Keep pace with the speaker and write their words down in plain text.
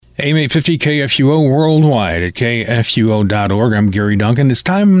AM 850 KFUO worldwide at kfuo.org. I'm Gary Duncan. It's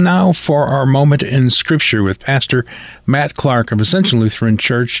time now for our moment in Scripture with Pastor Matt Clark of Ascension Lutheran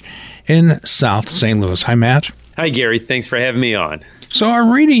Church in South St. Louis. Hi, Matt. Hi, Gary. Thanks for having me on. So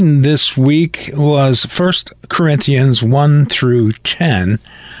our reading this week was 1 Corinthians 1 through 10.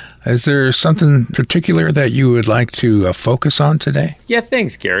 Is there something particular that you would like to focus on today? Yeah,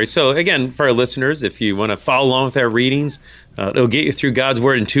 thanks, Gary. So again, for our listeners, if you want to follow along with our readings, it'll get you through God's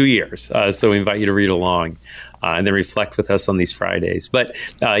Word in 2 years. So we invite you to read along and then reflect with us on these Fridays. But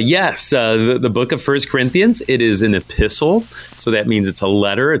the book of 1 Corinthians, it is an epistle. So that means it's a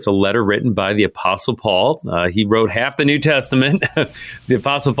letter. It's a letter written by the Apostle Paul. He wrote half the New Testament. The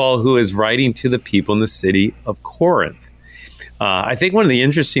Apostle Paul, who is writing to the people in the city of Corinth. I think one of the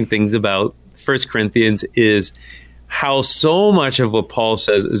interesting things about 1 Corinthians is how so much of what Paul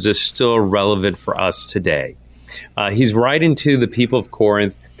says is just still relevant for us today. He's writing to the people of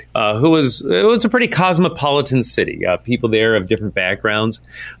Corinth, it was a pretty cosmopolitan city. People there of different backgrounds,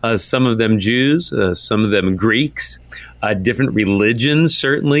 some of them Jews, some of them Greeks, different religions,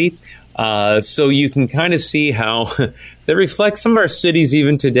 certainly. So you can kind of see how that reflects some of our cities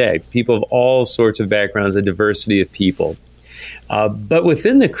even today. People of all sorts of backgrounds, a diversity of people. But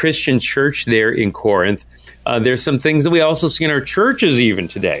within the Christian church there in Corinth, there's some things that we also see in our churches even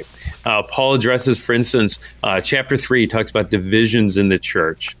today. Paul addresses, for instance, chapter 3, he talks about divisions in the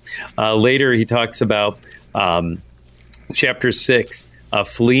church. Later, he talks about chapter 6,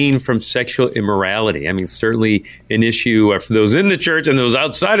 fleeing from sexual immorality. I mean, certainly an issue for those in the church and those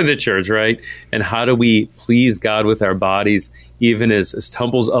outside of the church, right? And how do we please God with our bodies, even as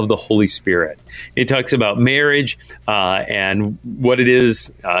temples of the Holy Spirit? He talks about marriage and what it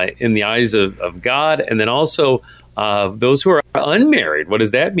is in the eyes of God, and then also those who are unmarried. What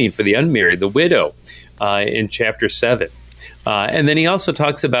does that mean for the unmarried, the widow, in chapter 7? And then he also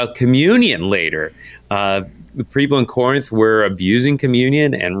talks about communion later. The people in Corinth were abusing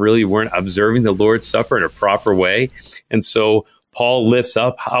communion and really weren't observing the Lord's Supper in a proper way. And so Paul lifts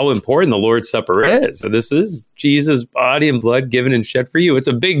up how important the Lord's Supper is. So this is Jesus' body and blood given and shed for you. It's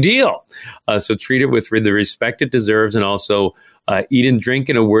a big deal. So treat it with the respect it deserves, and also eat and drink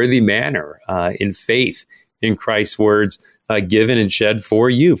in a worthy manner, in faith in Christ's words, given and shed for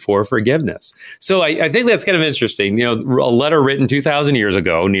you for forgiveness. So I think that's kind of interesting. You know, a letter written 2,000 years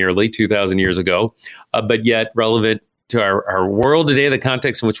ago, nearly 2,000 years ago, but yet relevant to our world today, the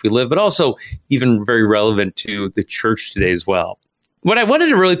context in which we live, but also even very relevant to the church today as well. What I wanted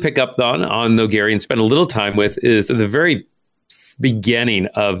to really pick up on though, Gary, and spend a little time with is the very beginning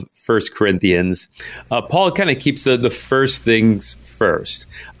of 1 Corinthians. Paul kind of keeps the first things first,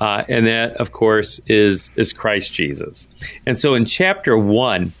 and that, of course, is Christ Jesus. And so in chapter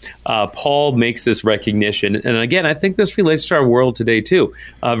 1, Paul makes this recognition, and again, I think this relates to our world today too.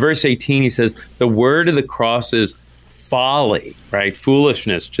 Verse 18, he says, the word of the cross is folly, right?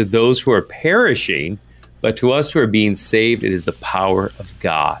 Foolishness to those who are perishing, but to us who are being saved, it is the power of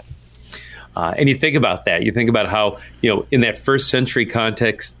God. And you think about that. You think about how, in that first century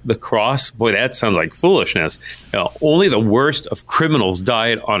context, the cross, boy, that sounds like foolishness. Only the worst of criminals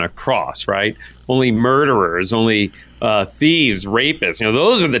died on a cross, right? Only murderers, only thieves, rapists,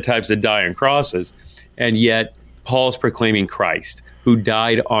 those are the types that die on crosses. And yet Paul's proclaiming Christ, who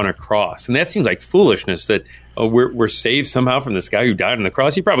died on a cross. And that seems like foolishness, that we're saved somehow from this guy who died on the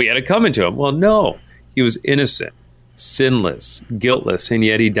cross. He probably had it coming to him. Well, no, he was innocent, sinless, guiltless, and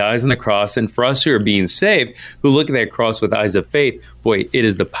yet he dies on the cross. And for us who are being saved, who look at that cross with eyes of faith, boy, it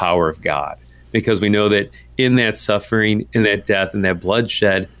is the power of God, because we know that in that suffering, in that death, in that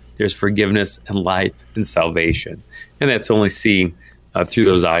bloodshed, there's forgiveness and life and salvation. And that's only seen through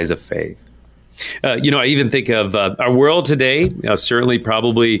those eyes of faith. I even think of our world today, certainly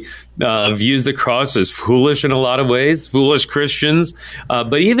probably views the cross as foolish in a lot of ways, foolish Christians,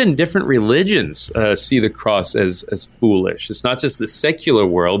 but even different religions see the cross as foolish. It's not just the secular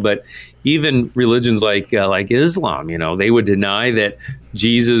world, but even religions like Islam, they would deny that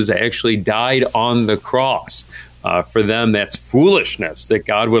Jesus actually died on the cross. For them, that's foolishness, that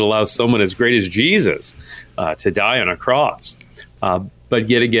God would allow someone as great as Jesus to die on a cross. But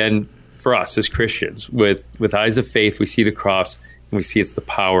yet again, for us as Christians, with eyes of faith, we see the cross and we see it's the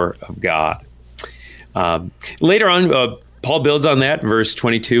power of God. Later on, Paul builds on that. Verse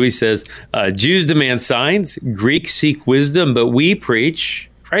 22, he says, Jews demand signs, Greeks seek wisdom, but we preach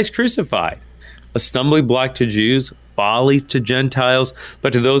Christ crucified, a stumbling block to Jews, folly to Gentiles,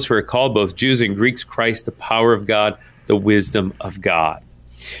 but to those who are called, both Jews and Greeks, Christ, the power of God, the wisdom of God.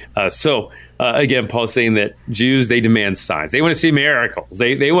 So again, Paul's saying that Jews, they demand signs. They want to see miracles.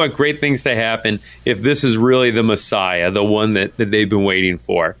 They want great things to happen if this is really the Messiah, the one that they've been waiting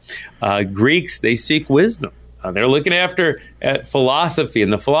for. Greeks, they seek wisdom. They're looking at philosophy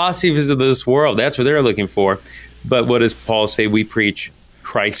and the philosophies of this world. That's what they're looking for. But what does Paul say? We preach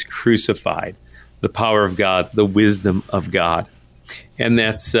Christ crucified, the power of God, the wisdom of God. And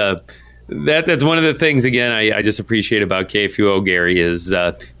that's one of the things, again, I just appreciate about KFUO, Gary, is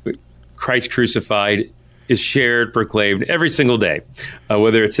Christ crucified is shared, proclaimed every single day,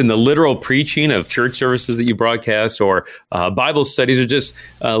 whether it's in the literal preaching of church services that you broadcast or Bible studies or just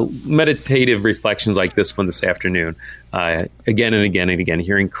meditative reflections like this one this afternoon, again and again and again,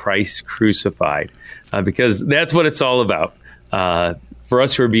 hearing Christ crucified, because that's what it's all about. For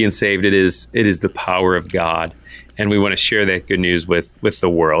us who are being saved, it is the power of God. And we want to share that good news with the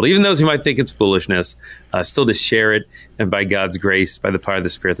world, even those who might think it's foolishness, still to share it, and by God's grace, by the power of the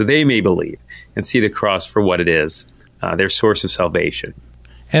Spirit, that they may believe and see the cross for what it is, their source of salvation.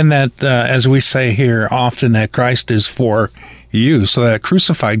 And that, as we say here often, that Christ is for you. So that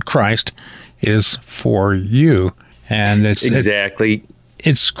crucified Christ is for you. And it's exactly.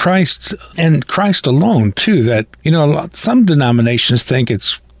 It's Christ and Christ alone, too, that, some denominations think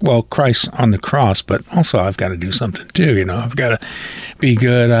it's, Christ on the cross, but also I've got to do something too. I've got to be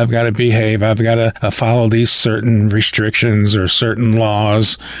good. I've got to behave. I've got to follow these certain restrictions or certain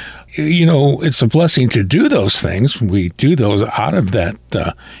laws. It's a blessing to do those things. We do those out of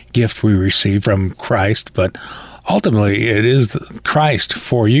that gift we receive from Christ, but ultimately it is Christ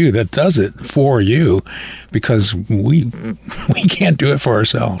for you that does it for you, because we can't do it for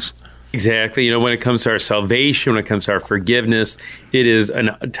ourselves. Exactly. When it comes to our salvation, when it comes to our forgiveness, it is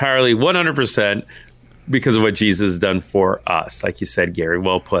entirely 100% because of what Jesus has done for us. Like you said, Gary,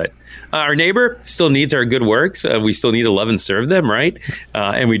 well put. Our neighbor still needs our good works. We still need to love and serve them, right?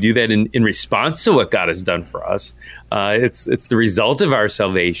 And we do that in response to what God has done for us. It's the result of our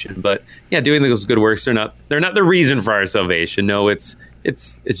salvation. But doing those good works, they're not the reason for our salvation. No, it's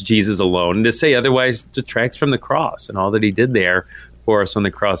Jesus alone. And to say otherwise detracts from the cross and all that he did there for us on the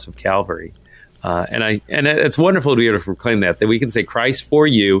cross of Calvary. And it's wonderful to be able to proclaim that we can say Christ for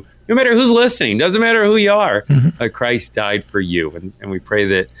you, no matter who's listening, doesn't matter who you are, Christ died for you. And we pray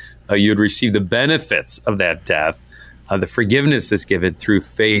that you would receive the benefits of that death, the forgiveness that's given through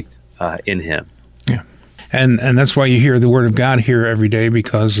faith in him. Yeah. And that's why you hear the word of God here every day,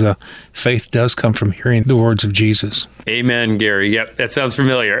 because faith does come from hearing the words of Jesus. Amen, Gary. Yep, that sounds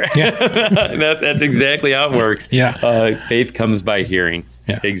familiar. Yeah. That's exactly how it works. Yeah. Faith comes by hearing.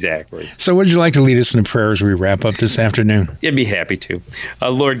 Yeah. Exactly. So would you like to lead us in a prayer as we wrap up this afternoon? I'd be happy to.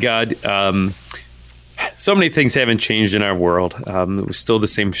 Lord God, so many things haven't changed in our world. It still the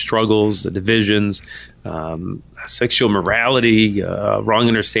same struggles, the divisions, sexual morality, wrong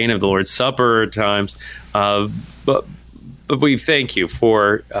understanding of the Lord's Supper at times. But we thank you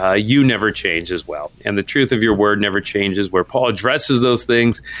for you never change as well. And the truth of your word never changes, where Paul addresses those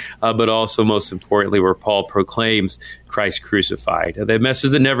things, but also most importantly, where Paul proclaims Christ crucified. That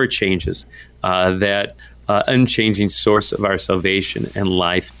message that never changes, that unchanging source of our salvation and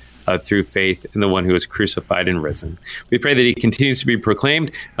life through faith in the one who was crucified and risen. We pray that he continues to be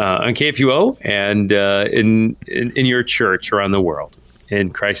proclaimed on KFUO and in your church around the world.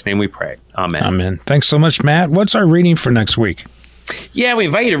 In Christ's name we pray. Amen. Amen. Thanks so much, Matt. What's our reading for next week? Yeah, we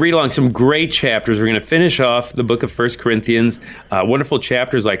invite you to read along some great chapters. We're going to finish off the book of 1 Corinthians. Wonderful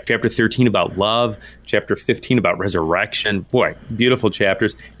chapters like chapter 13 about love, chapter 15 about resurrection. Boy, beautiful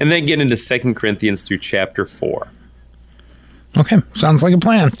chapters. And then get into 2 Corinthians through chapter 4. Okay, sounds like a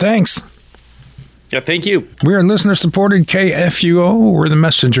plan. Thanks. Yeah, thank you. We are listener-supported KFUO. We're the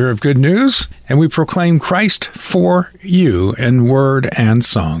messenger of good news, and we proclaim Christ for you in word and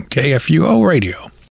song. KFUO Radio.